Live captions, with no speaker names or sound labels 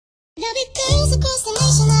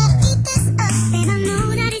procrastination, I'll eat this up. And I know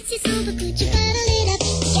that it's your soul, but could you bottle it up?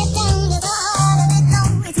 Get down to the heart of it, no,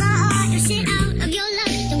 it's my heart. Now shit out of your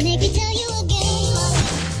life, don't make me tell you again.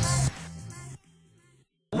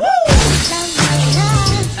 Woo! Love, love,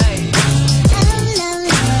 love. Hey. Love, love,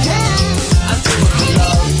 love. I do it for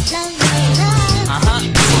love. Love, love,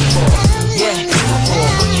 love. Yeah.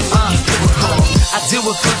 I do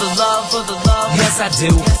it for the love, yes I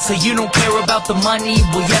do. So you don't care about the money,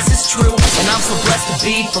 well yes it's true. And I'm so blessed to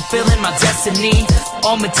be fulfilling my destiny.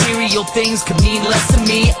 All material things could mean less to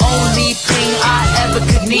me. Only thing I ever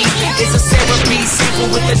could need is a therapy sample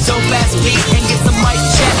with a dope ass beat. And get the mic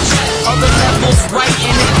check, all the levels right.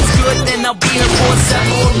 And if it's good then I'll be here for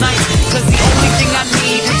several nights. Cause the only thing I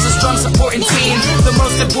need is a strong supporting team. The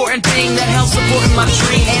most important thing that helps supporting my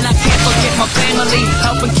dream. And I can't forget my family,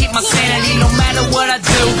 helping keep my sanity. No matter what I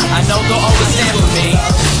do, I know they'll always stand with me.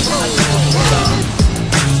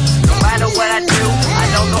 No matter what I do, I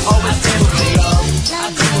know they'll always stand with me.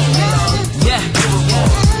 Yeah.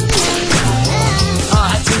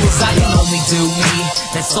 I do as I can only do me.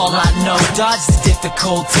 That's all I know. Dodge the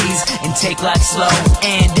difficulties and take life slow.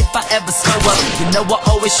 And if I ever slow up, you know I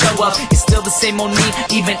always show up. It's still the same on me,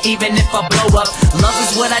 even if I blow up. Love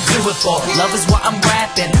is what I do it for. Love is why I'm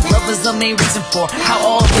rapping. Love is the main reason for how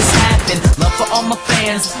all this happened. Love for all my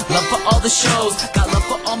fans, love for all the shows. Got love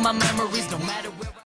for all my memories, no matter